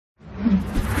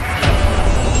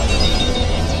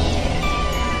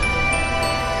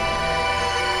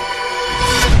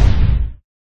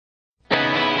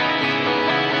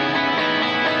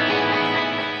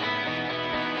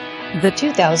The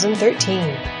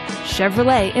 2013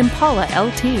 Chevrolet Impala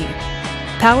LT.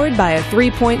 Powered by a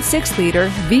 3.6-liter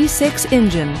V6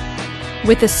 engine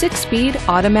with a 6-speed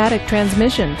automatic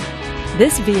transmission.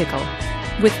 This vehicle,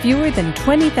 with fewer than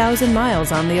 20,000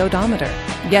 miles on the odometer,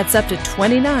 gets up to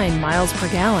 29 miles per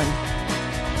gallon.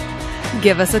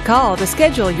 Give us a call to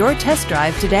schedule your test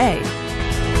drive today.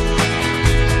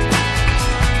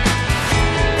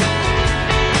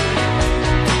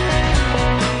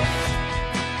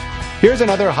 Here's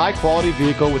another high-quality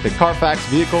vehicle with a Carfax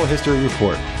Vehicle History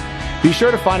Report. Be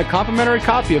sure to find a complimentary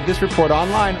copy of this report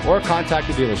online or contact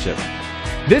the dealership.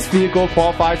 This vehicle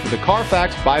qualifies for the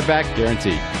Carfax Buyback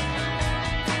Guarantee.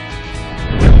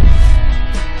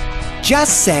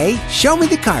 Just say, "Show me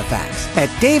the Carfax" at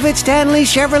David Stanley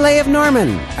Chevrolet of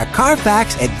Norman, a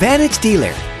Carfax Advantage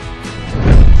dealer.